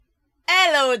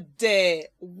Hello there.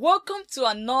 Welcome to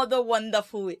another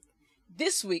wonderful week.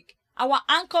 This week, our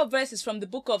anchor verse is from the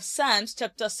book of Psalms,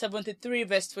 chapter 73,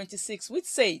 verse 26, which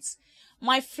says,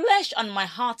 "My flesh and my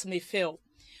heart may fail,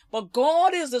 but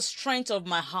God is the strength of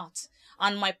my heart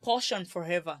and my portion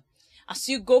forever." As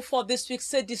you go for this week,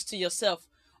 say this to yourself: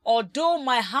 although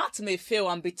my heart may fail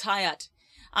and be tired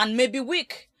and may be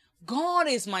weak, God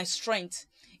is my strength.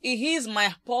 He is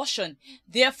my portion.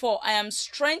 Therefore, I am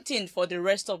strengthened for the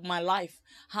rest of my life.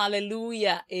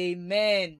 Hallelujah. Amen.